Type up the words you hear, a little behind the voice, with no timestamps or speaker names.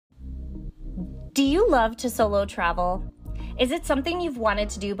Do you love to solo travel? Is it something you've wanted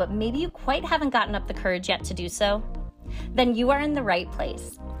to do, but maybe you quite haven't gotten up the courage yet to do so? Then you are in the right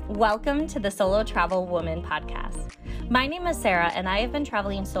place. Welcome to the Solo Travel Woman podcast. My name is Sarah, and I have been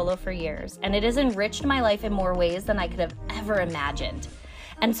traveling solo for years, and it has enriched my life in more ways than I could have ever imagined.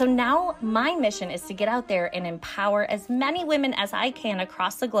 And so now my mission is to get out there and empower as many women as I can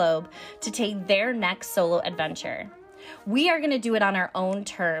across the globe to take their next solo adventure. We are going to do it on our own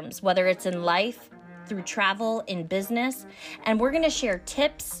terms, whether it's in life, through travel, in business, and we're going to share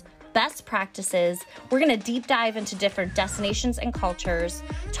tips, best practices. We're going to deep dive into different destinations and cultures,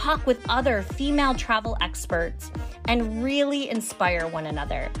 talk with other female travel experts, and really inspire one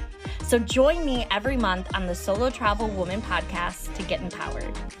another. So join me every month on the Solo Travel Woman podcast to get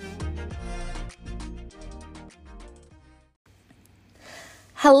empowered.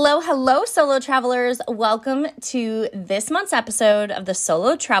 Hello, solo travelers. Welcome to this month's episode of the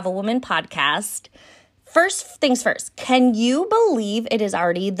Solo Travel Woman podcast. First things first, can you believe it is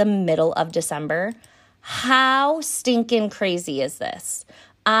already the middle of December? How stinking crazy is this?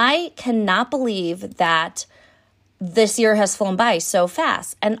 I cannot believe that this year has flown by so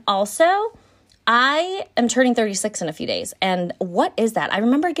fast. And also, I am turning 36 in a few days. And what is that? I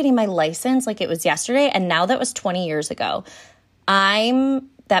remember getting my license like it was yesterday, and now that was 20 years ago.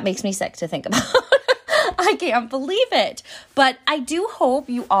 That makes me sick to think about. I can't believe it. But I do hope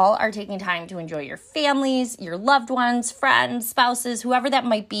you all are taking time to enjoy your families, your loved ones, friends, spouses, whoever that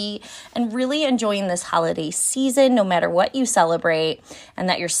might be, and really enjoying this holiday season, no matter what you celebrate, and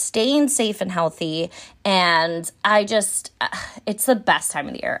that you're staying safe and healthy. And it's the best time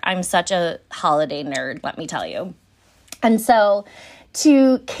of the year. I'm such a holiday nerd, let me tell you. And so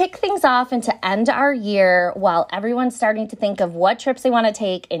to kick things off and to end our year while everyone's starting to think of what trips they want to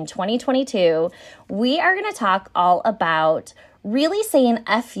take in 2022, we are going to talk all about really saying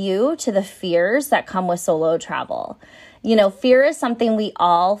F you to the fears that come with solo travel. You know, fear is something we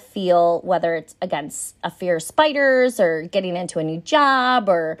all feel, whether it's against a fear of spiders or getting into a new job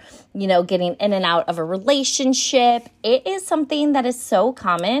or, getting in and out of a relationship. It is something that is so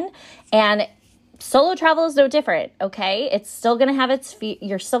common, and solo travel is no different, okay? It's still going to have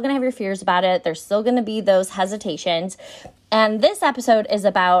you're still going to have your fears about it. There's still going to be those hesitations. And this episode is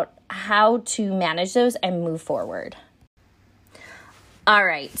about how to manage those and move forward. All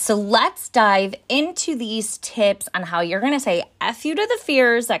right, so let's dive into these tips on how you're going to say F you to the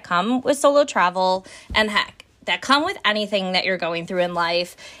fears that come with solo travel, and heck, that come with anything that you're going through in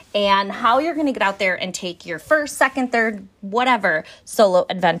life, and how you're going to get out there and take your first, second, third, whatever solo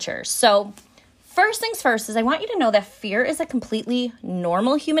adventure. So first things first is I want you to know that fear is a completely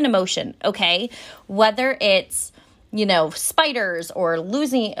normal human emotion, okay? Whether it's, spiders or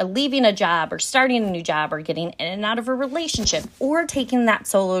leaving a job or starting a new job or getting in and out of a relationship or taking that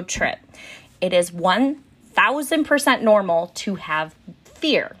solo trip. It is 1,000% normal to have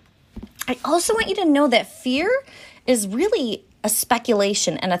fear. I also want you to know that fear is really a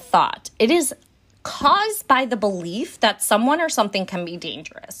speculation and a thought. It is caused by the belief that someone or something can be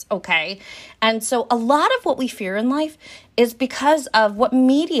dangerous, okay? And so a lot of what we fear in life is because of what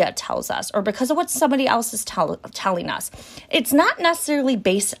media tells us or because of what somebody else is telling us. It's not necessarily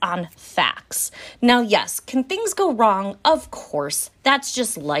based on facts. Now, yes, can things go wrong? Of course. That's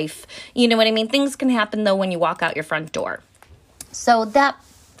just life. You know what I mean? Things can happen, though, when you walk out your front door. So that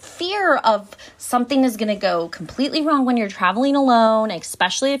fear of something is going to go completely wrong when you're traveling alone,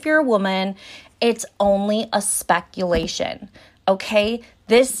 especially if you're a woman, it's only a speculation, okay?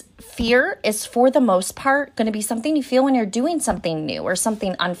 This fear is, for the most part, going to be something you feel when you're doing something new or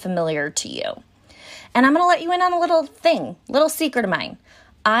something unfamiliar to you. And I'm going to let you in on a little secret of mine.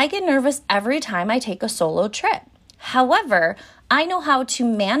 I get nervous every time I take a solo trip. However, I know how to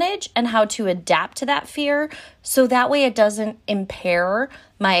manage and how to adapt to that fear so that way it doesn't impair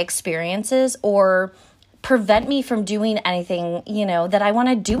my experiences or prevent me from doing anything, that I want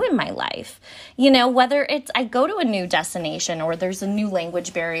to do in my life. Whether it's I go to a new destination or there's a new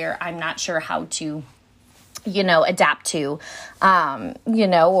language barrier I'm not sure how to, adapt to,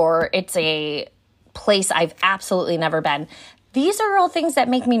 or it's a place I've absolutely never been. These are all things that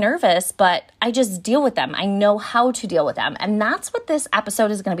make me nervous, but I just deal with them. I know how to deal with them. And that's what this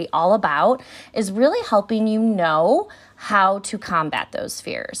episode is going to be all about, is really helping you know how to combat those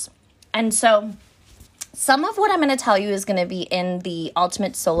fears. And so some of what I'm going to tell you is going to be in the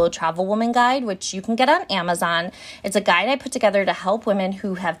Ultimate Solo Travel Woman Guide, which you can get on Amazon. It's a guide I put together to help women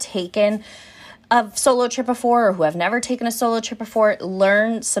who have taken a solo trip before or who have never taken a solo trip before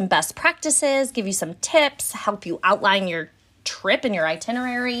learn some best practices, give you some tips, help you outline your trip and your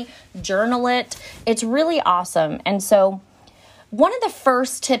itinerary, journal it. It's really awesome. And so One of the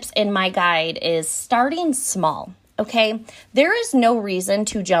first tips in my guide is starting small, okay? There is no reason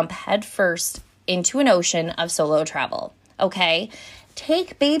to jump headfirst into an ocean of solo travel, okay?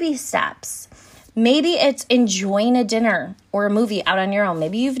 Take baby steps. Maybe it's enjoying a dinner or a movie out on your own.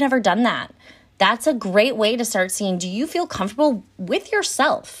 Maybe you've never done that. That's a great way to start seeing, do you feel comfortable with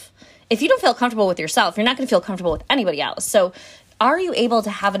yourself? If you don't feel comfortable with yourself, you're not going to feel comfortable with anybody else. So are you able to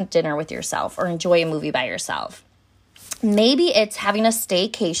have a dinner with yourself or enjoy a movie by yourself? Maybe it's having a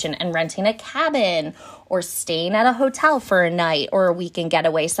staycation and renting a cabin or staying at a hotel for a night or a weekend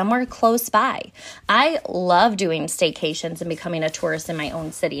getaway somewhere close by. I love doing staycations and becoming a tourist in my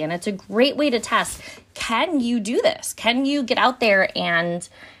own city, and it's a great way to test. Can you do this? Can you get out there and,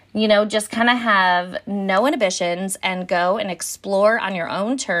 just kind of have no inhibitions and go and explore on your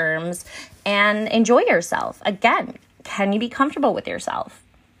own terms and enjoy yourself? Again, can you be comfortable with yourself?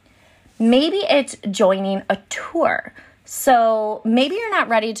 Maybe it's joining a tour. So maybe you're not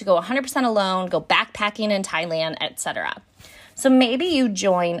ready to go 100% alone, go backpacking in Thailand, etc. So maybe you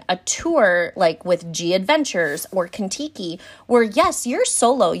join a tour like with G Adventures or Kentucky, where yes, you're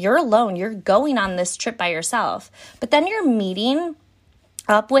solo, you're alone, you're going on this trip by yourself, but then you're meeting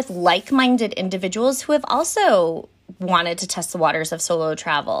up with like-minded individuals who have also wanted to test the waters of solo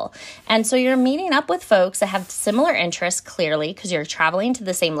travel. And so you're meeting up with folks that have similar interests, clearly, because you're traveling to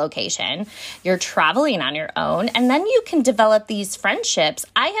the same location. You're traveling on your own, and then you can develop these friendships.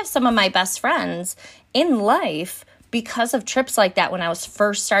 I have some of my best friends in life because of trips like that when I was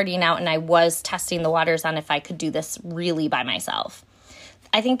first starting out and I was testing the waters on if I could do this really by myself.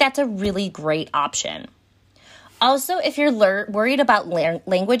 I think that's a really great option. Also, if you're worried about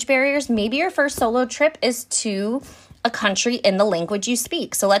language barriers, maybe your first solo trip is to a country in the language you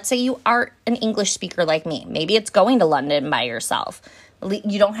speak. So let's say you are an English speaker like me. Maybe it's going to London by yourself.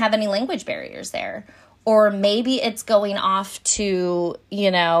 You don't have any language barriers there. Or maybe it's going off to,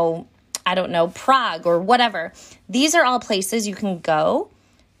 Prague or whatever. These are all places you can go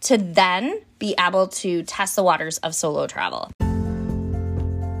to then be able to test the waters of solo travel.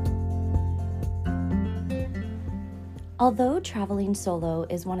 Although traveling solo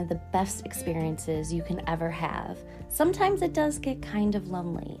is one of the best experiences you can ever have, sometimes it does get kind of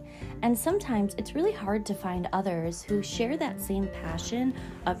lonely. And sometimes it's really hard to find others who share that same passion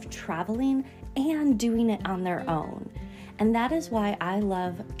of traveling and doing it on their own. And that is why I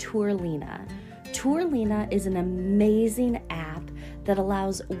love Tourlina. Tourlina is an amazing app that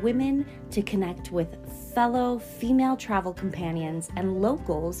allows women to connect with fellow female travel companions and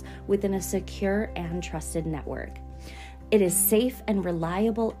locals within a secure and trusted network. It is safe and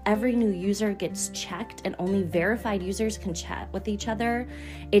reliable. Every new user gets checked and only verified users can chat with each other.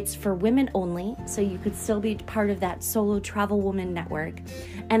 It's for women only, so you could still be part of that solo travel woman network.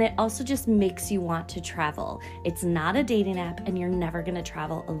 And it also just makes you want to travel. It's not a dating app and you're never gonna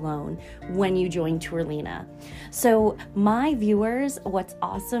travel alone when you join Tourlina. So my viewers, what's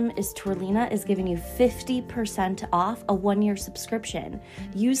awesome is Tourlina is giving you 50% off a 1-year subscription.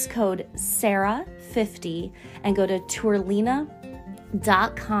 Use code SARAH50 and go to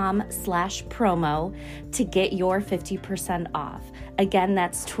tourlina.com/promo to get your 50% off. Again,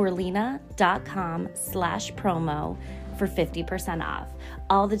 that's tourlina.com/promo for 50% off.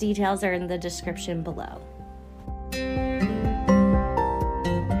 All the details are in the description below.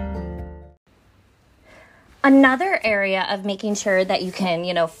 Another area of making sure that you can,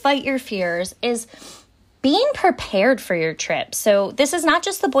 fight your fears is being prepared for your trip. So this is not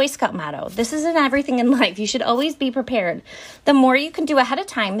just the Boy Scout motto. This is in everything in life. You should always be prepared. The more you can do ahead of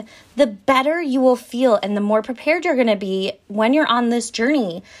time, the better you will feel and the more prepared you're going to be when you're on this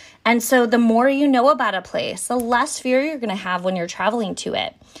journey. And so the more you know about a place, the less fear you're going to have when you're traveling to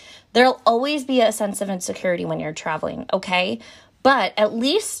it. There'll always be a sense of insecurity when you're traveling, okay? But at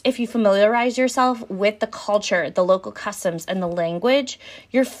least if you familiarize yourself with the culture, the local customs, and the language,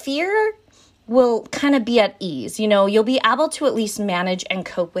 your fear will kind of be at ease. You'll be able to at least manage and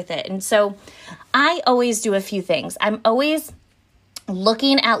cope with it. And so I always do a few things. I'm always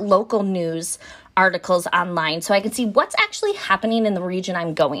looking at local news articles online so I can see what's actually happening in the region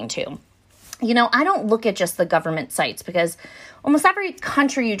I'm going to. I don't look at just the government sites because almost every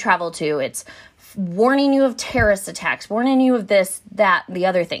country you travel to, it's warning you of terrorist attacks, warning you of this, that, the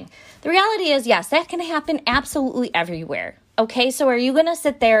other thing. The reality is, yes, that can happen absolutely everywhere. Okay, so are you going to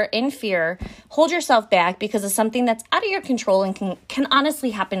sit there in fear, hold yourself back because of something that's out of your control and can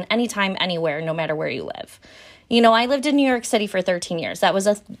honestly happen anytime, anywhere, no matter where you live? I lived in New York City for 13 years. That was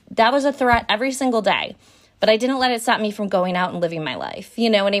a threat every single day, but I didn't let it stop me from going out and living my life. You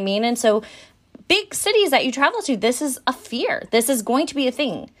know what I mean? And so big cities that you travel to, this is a fear. This is going to be a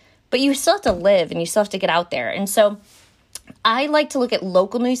thing, but you still have to live and you still have to get out there. And so I like to look at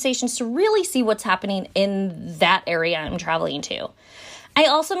local news stations to really see what's happening in that area I'm traveling to. I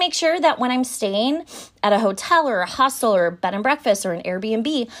also make sure that when I'm staying at a hotel or a hostel or a bed and breakfast or an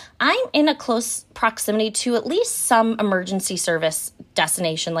Airbnb, I'm in a close proximity to at least some emergency service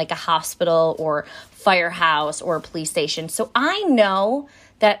destination like a hospital or firehouse or a police station. So I know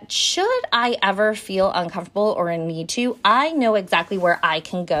that should I ever feel uncomfortable or in need to, I know exactly where I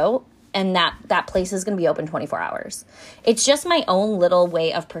can go, and that place is going to be open 24 hours. It's just my own little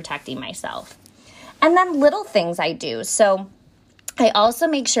way of protecting myself. And then little things I do. So I also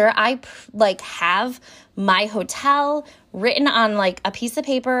make sure I have my hotel written on a piece of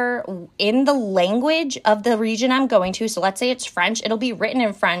paper in the language of the region I'm going to. So let's say it's French, it'll be written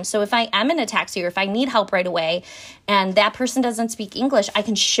in French. So if I am in a taxi or if I need help right away and that person doesn't speak English, I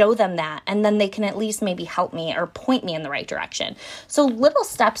can show them that, and then they can at least maybe help me or point me in the right direction. So little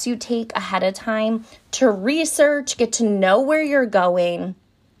steps you take ahead of time to research, get to know where you're going,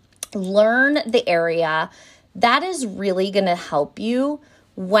 learn the area. That is really going to help you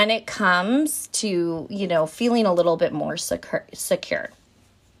when it comes to, feeling a little bit more secure.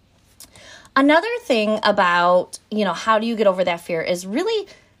 Another thing about, how do you get over that fear is really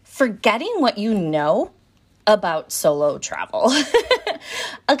forgetting what you know about solo travel.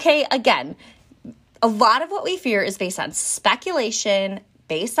 Okay, again, a lot of what we fear is based on speculation,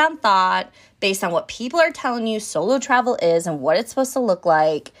 based on thought, based on what people are telling you solo travel is and what it's supposed to look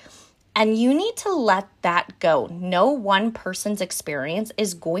like. And you need to let that go. No one person's experience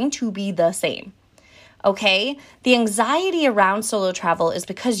is going to be the same. Okay? The anxiety around solo travel is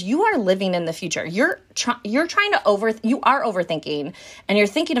because you are living in the future. You are overthinking, and you're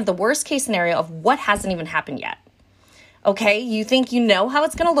thinking of the worst case scenario of what hasn't even happened yet. Okay? You think you know how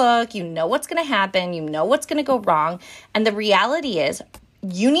it's going to look, you know what's going to happen, you know what's going to go wrong, and the reality is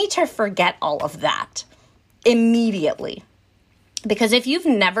you need to forget all of that immediately. Because if you've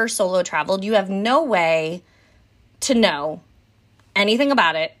never solo traveled, you have no way to know anything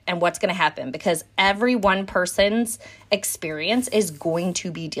about it and what's going to happen, because every one person's experience is going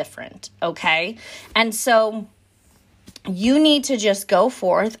to be different, okay? And so you need to just go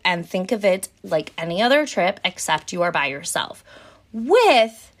forth and think of it like any other trip, except you are by yourself.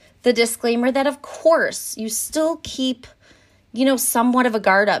 With the disclaimer that, of course, you still keep, somewhat of a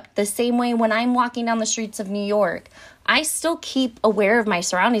guard up. The same way when I'm walking down the streets of New York, I still keep aware of my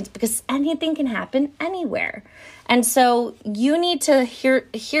surroundings because anything can happen anywhere. And so you need to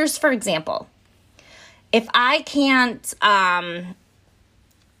here's for example, if I can't, let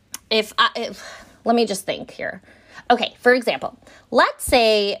me just think here. Okay, for example, let's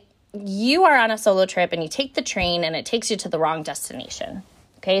say you are on a solo trip and you take the train and it takes you to the wrong destination.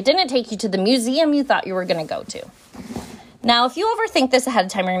 Okay, it didn't take you to the museum you thought you were going to go to. Now, if you overthink this ahead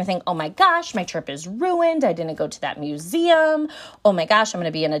of time, you're going to think, oh my gosh, my trip is ruined. I didn't go to that museum. Oh my gosh, I'm going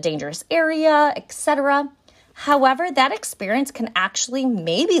to be in a dangerous area, etc. However, that experience can actually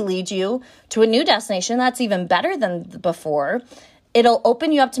maybe lead you to a new destination that's even better than before. It'll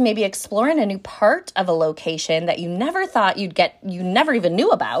open you up to maybe exploring a new part of a location that you never thought you never even knew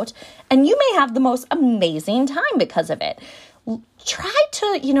about. And you may have the most amazing time because of it. Try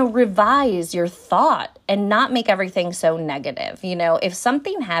to, revise your thought and not make everything so negative. If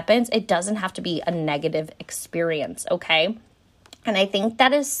something happens, it doesn't have to be a negative experience, okay? And I think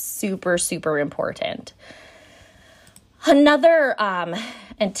that is super, super important. Another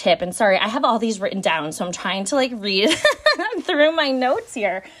tip, and sorry, I have all these written down, so I'm trying to read through my notes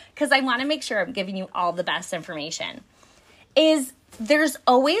here because I want to make sure I'm giving you all the best information, is there's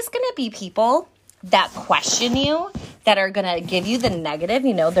always going to be people that question you, that are going to give you the negative.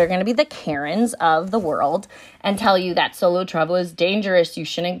 They're going to be the Karens of the world and tell you that solo travel is dangerous. You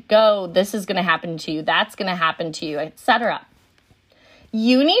shouldn't go. This is going to happen to you. That's going to happen to you, etc.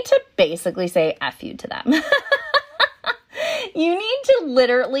 You need to basically say F you to them. You need to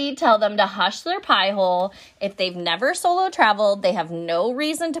literally tell them to hush their pie hole. If they've never solo traveled, they have no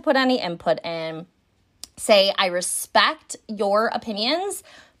reason to put any input in. Say, I respect your opinions,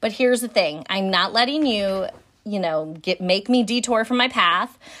 but here's the thing. I'm not letting you, make me detour from my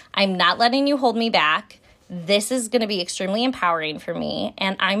path. I'm not letting you hold me back. This is going to be extremely empowering for me,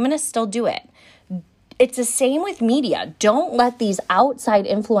 and I'm going to still do it. It's the same with media. Don't let these outside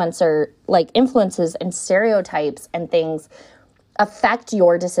influences and stereotypes and things affect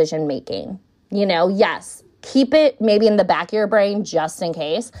your decision making. Yes, keep it maybe in the back of your brain just in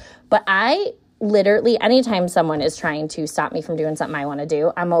case. But I literally, anytime someone is trying to stop me from doing something I want to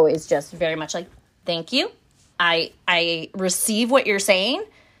do, I'm always just very much like, thank you. I receive what you're saying,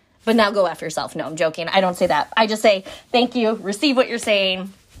 but now go after yourself. No, I'm joking. I don't say that. I just say, thank you, receive what you're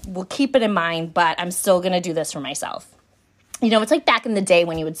saying. We'll keep it in mind, but I'm still going to do this for myself. It's like back in the day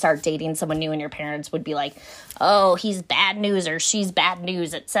when you would start dating someone new and your parents would be like, oh, he's bad news or she's bad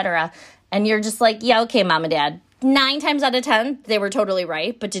news, etc. And you're just like, yeah, okay, mom and dad. 9 times out of 10, they were totally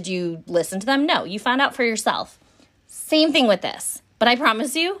right. But did you listen to them? No, you found out for yourself. Same thing with this. But I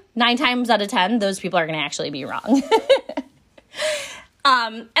promise you, 9 times out of 10, those people are going to actually be wrong.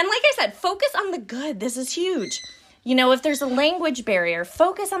 And like I said, focus on the good. This is huge. If there's a language barrier,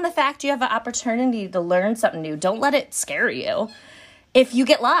 focus on the fact you have an opportunity to learn something new. Don't let it scare you. If you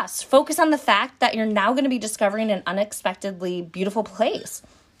get lost, focus on the fact that you're now going to be discovering an unexpectedly beautiful place.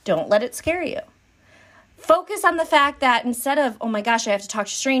 Don't let it scare you. Focus on the fact that instead of, oh my gosh, I have to talk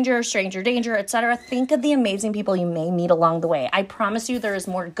to stranger danger, etc., think of the amazing people you may meet along the way. I promise you there is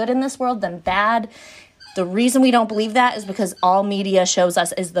more good in this world than bad. The reason we don't believe that is because all media shows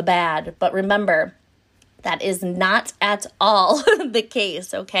us is the bad. But remember, that is not at all the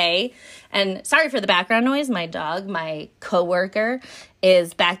case, okay? And sorry for the background noise. My dog, my coworker,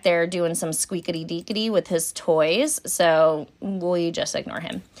 is back there doing some squeakity-deakity with his toys, so we just ignore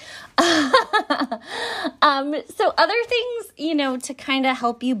him. So other things, to kind of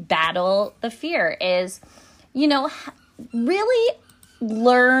help you battle the fear is, really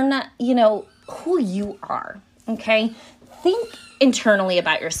learn, who you are, okay? Think internally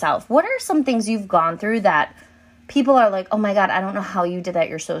about yourself. What are some things you've gone through that people are like, oh my God, I don't know how you did that,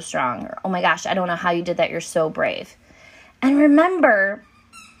 you're so strong. Or, oh my gosh, I don't know how you did that, you're so brave. And remember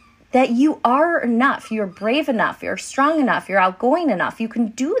that you are enough. You're brave enough. You're strong enough. You're outgoing enough. You can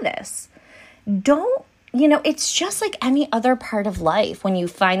do this. Don't, it's just like any other part of life when you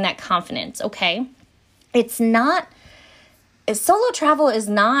find that confidence, okay? Solo travel is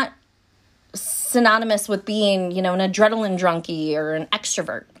not synonymous with being, an adrenaline junkie or an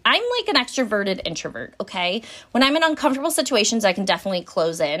extrovert. I'm like an extroverted introvert, okay? When I'm in uncomfortable situations, I can definitely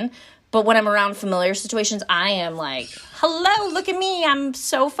close in. But when I'm around familiar situations, I am like, hello, look at me. I'm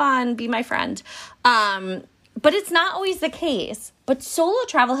so fun. Be my friend. But it's not always the case. But solo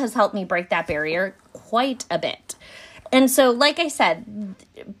travel has helped me break that barrier quite a bit. And so, like I said,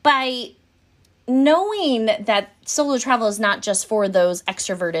 by knowing that solo travel is not just for those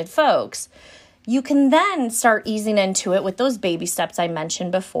extroverted folks, you can then start easing into it with those baby steps I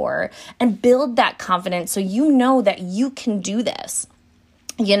mentioned before and build that confidence so you know that you can do this,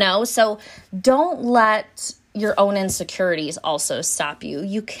 So don't let your own insecurities also stop you.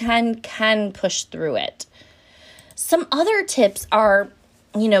 You can push through it. Some other tips are,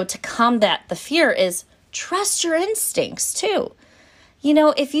 to combat the fear is trust your instincts too.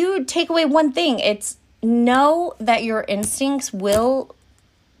 If you take away one thing, it's know that your instincts will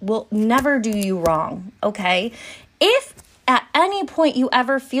never do you wrong, okay? If at any point you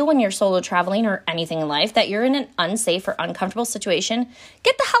ever feel when you're solo traveling or anything in life that you're in an unsafe or uncomfortable situation,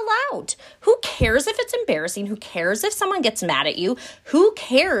 get the hell out. Who cares if it's embarrassing? Who cares if someone gets mad at you? Who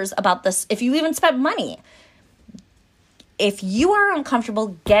cares about this if you even spent money? If you are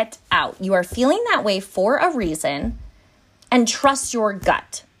uncomfortable, get out. You are feeling that way for a reason. And trust your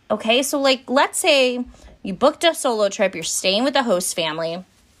gut, okay? So let's say you booked a solo trip, you're staying with a host family,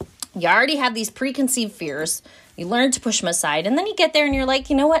 you already have these preconceived fears, you learn to push them aside, and then you get there and you're like,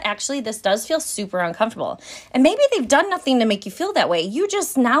 you know what, actually this does feel super uncomfortable. And maybe they've done nothing to make you feel that way. You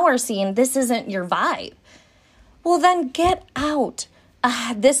just now are seeing this isn't your vibe. Well, then get out.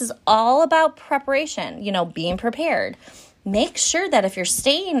 This is all about preparation, being prepared. Make sure that if you're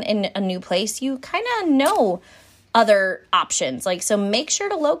staying in a new place, you kind of know other options. So make sure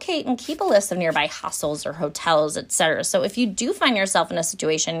to locate and keep a list of nearby hostels or hotels, etc. So if you do find yourself in a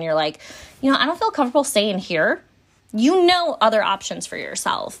situation and you're like, I don't feel comfortable staying here, other options for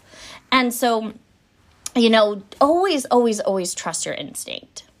yourself. And so, always trust your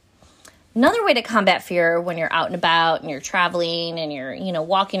instinct. Another way to combat fear when you're out and about and you're traveling and you're,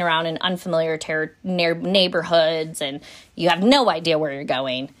 walking around in unfamiliar neighborhoods and you have no idea where you're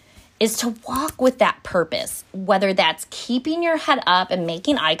going is to walk with that purpose, whether that's keeping your head up and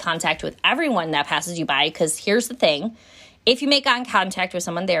making eye contact with everyone that passes you by. Because here's the thing, if you make eye contact with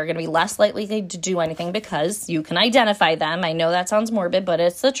someone, they're going to be less likely to do anything because you can identify them. I know that sounds morbid, but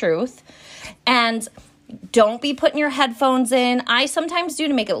it's the truth. And don't be putting your headphones in. I sometimes do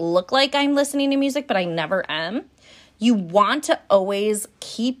to make it look like I'm listening to music, but I never am. You want to always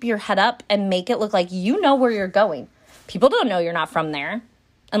keep your head up and make it look like you know where you're going. People don't know you're not from there.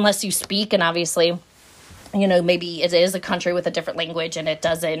 Unless you speak, and obviously, maybe it is a country with a different language and it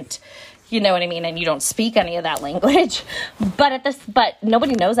doesn't, You know what I mean? And you don't speak any of that language. But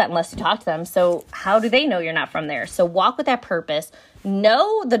nobody knows that unless you talk to them. So how do they know you're not from there? So walk with that purpose.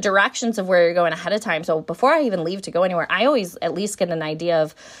 Know the directions of where you're going ahead of time. So before I even leave to go anywhere, I always at least get an idea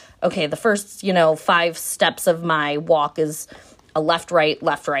of, okay, the first, 5 steps of my walk is a left, right,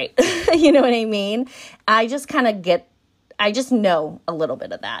 left, right. You know what I mean? I just know a little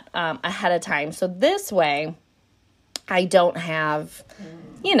bit of that ahead of time. So this way, I don't have,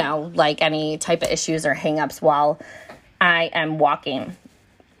 like any type of issues or hangups while I am walking.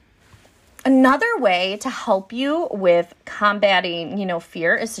 Another way to help you with combating,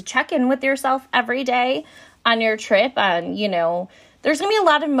 fear is to check in with yourself every day on your trip. And, there's going to be a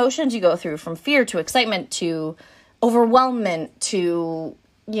lot of emotions you go through, from fear to excitement to overwhelmment to,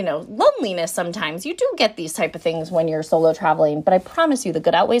 loneliness sometimes. You do get these type of things when you're solo traveling, but I promise you the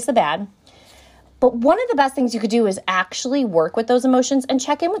good outweighs the bad. But one of the best things you could do is actually work with those emotions and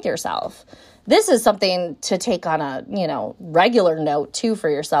check in with yourself. This is something to take on a, regular note too for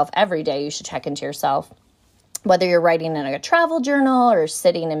yourself. Every day you should check into yourself. Whether you're writing in a travel journal or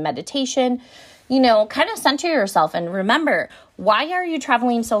sitting in meditation, kind of center yourself and remember, why are you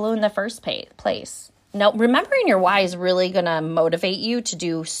traveling solo in the first place? Now, remembering your why is really going to motivate you to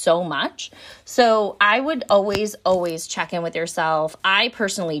do so much. So I would always check in with yourself. I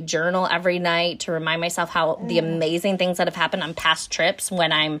personally journal every night to remind myself how the amazing things that have happened on past trips.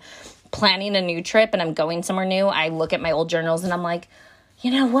 When I'm planning a new trip and I'm going somewhere new, I look at my old journals and I'm like,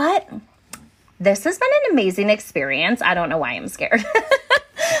 you know what? This has been an amazing experience. I don't know why I'm scared.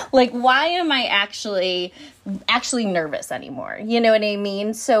 Like, why am I actually nervous anymore? You know what I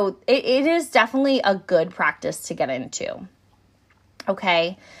mean? So it is definitely a good practice to get into.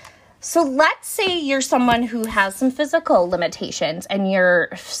 Okay. So let's say you're someone who has some physical limitations and you're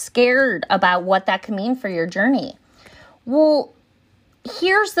scared about what that could mean for your journey. Well,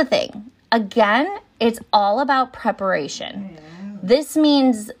 here's the thing. Again, it's all about preparation. This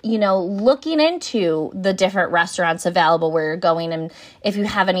means, looking into the different restaurants available where you're going. And if you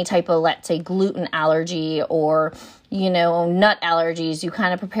have any type of, let's say, gluten allergy or, nut allergies, you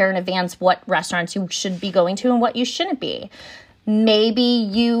kind of prepare in advance what restaurants you should be going to and what you shouldn't be. Maybe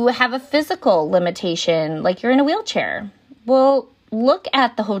you have a physical limitation, like you're in a wheelchair. Well, look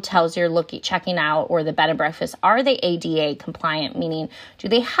at the hotels you're checking out or the bed and breakfast. Are they ADA compliant? Meaning, do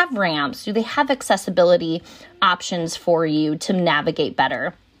they have ramps? Do they have accessibility options for you to navigate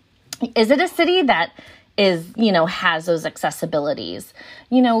better? Is it a city that is, has those accessibilities?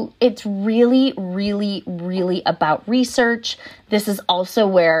 It's really, really, really about research. This is also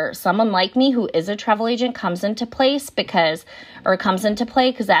where someone like me who is a travel agent comes into play because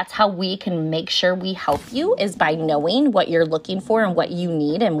that's how we can make sure we help you, is by knowing what you're looking for and what you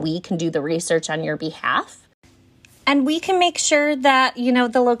need, and we can do the research on your behalf. And we can make sure that,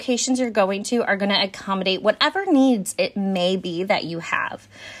 the locations you're going to are going to accommodate whatever needs it may be that you have.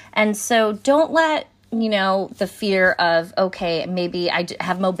 And so don't let the fear of, okay, maybe I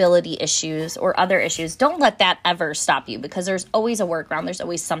have mobility issues or other issues. Don't let that ever stop you, because there's always a workaround. There's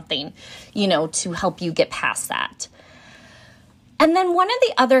always something, to help you get past that. And then one of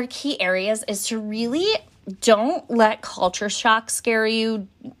the other key areas is to really don't let culture shock scare you.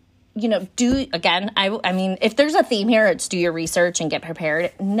 If there's a theme here, it's do your research and get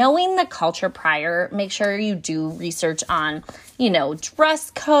prepared. Knowing the culture prior, make sure you do research on,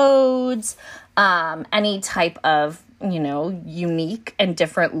 dress codes, any type of, unique and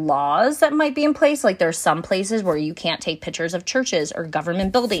different laws that might be in place. Like, there's some places where you can't take pictures of churches or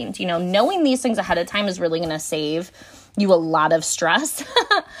government buildings. Knowing these things ahead of time is really going to save you a lot of stress.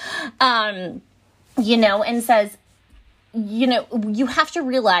 And says, you have to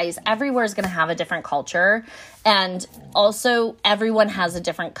realize everywhere is going to have a different culture, and also everyone has a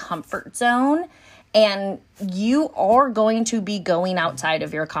different comfort zone, and you are going to be going outside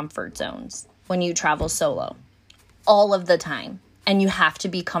of your comfort zones when you travel solo all of the time. And you have to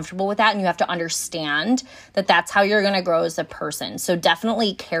be comfortable with that, and you have to understand that that's how you're going to grow as a person. So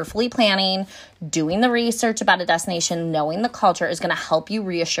definitely carefully planning, doing the research about a destination, knowing the culture is going to help you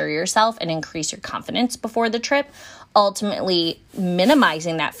reassure yourself and increase your confidence before the trip, ultimately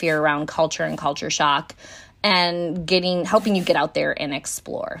minimizing that fear around culture and culture shock, and helping you get out there and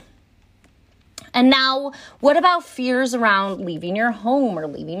explore. And now, what about fears around leaving your home or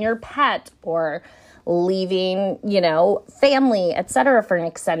leaving your pet or leaving, family, etc. for an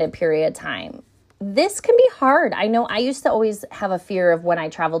extended period of time? This can be hard. I know I used to always have a fear of when I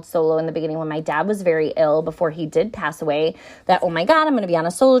traveled solo in the beginning, when my dad was very ill before he did pass away, that, oh my God, I'm going to be on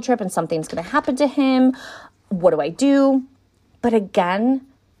a solo trip and something's going to happen to him. What do I do? But again,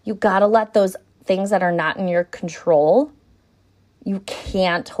 you got to let those things that are not in your control You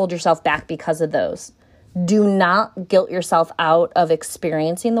can't hold yourself back because of those. Do not guilt yourself out of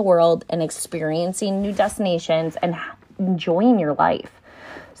experiencing the world and experiencing new destinations and enjoying your life.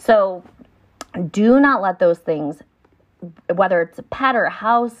 So do not let those things, whether it's a pet or a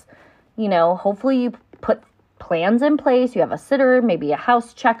house, hopefully you put plans in place. You have a sitter, maybe a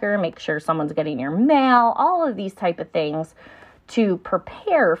house checker, make sure someone's getting your mail, all of these type of things to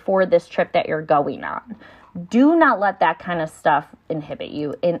prepare for this trip that you're going on. Do not let that kind of stuff inhibit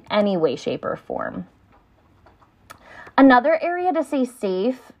you in any way, shape, or form. Another area to stay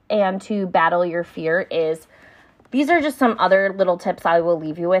safe and to battle your fear is, these are just some other little tips I will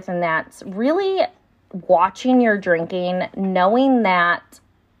leave you with, and that's really watching your drinking, knowing that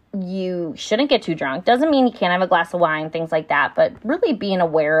you shouldn't get too drunk. Doesn't mean you can't have a glass of wine, things like that, but really being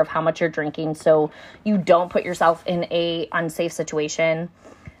aware of how much you're drinking so you don't put yourself in a unsafe situation.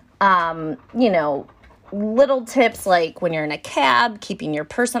 Little tips like when you're in a cab, keeping your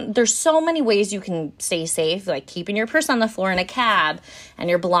purse on. There's so many ways you can stay safe, like keeping your purse on the floor in a cab and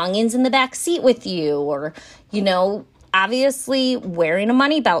your belongings in the back seat with you, or, obviously wearing a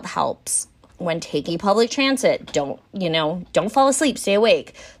money belt helps. When taking public transit, don't fall asleep, stay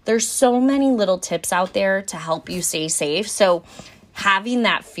awake. There's so many little tips out there to help you stay safe. So having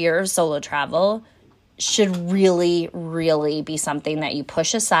that fear of solo travel should really, really be something that you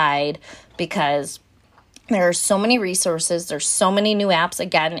push aside, because there are so many resources. There's so many new apps.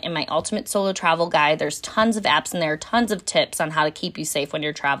 Again, in my Ultimate Solo Travel Guide, there's tons of apps in there, tons of tips on how to keep you safe when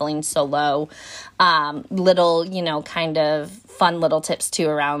you're traveling solo. Little, kind of fun little tips too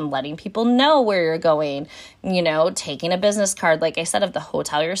around letting people know where you're going, taking a business card, like I said, of the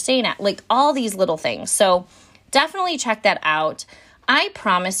hotel you're staying at, like all these little things. So definitely check that out. I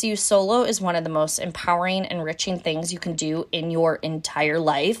promise you, solo is one of the most empowering, enriching things you can do in your entire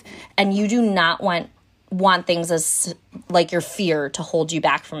life. And you do not want things as like your fear to hold you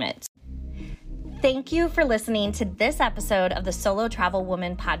back from it. Thank you for listening to this episode of the Solo Travel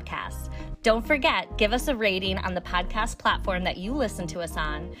Woman podcast. Don't forget, give us a rating on the podcast platform that you listen to us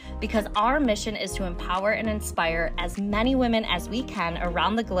on, because our mission is to empower and inspire as many women as we can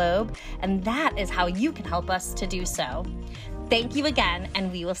around the globe, and that is how you can help us to do so. Thank you again,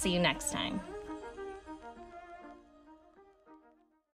 and we will see you next time.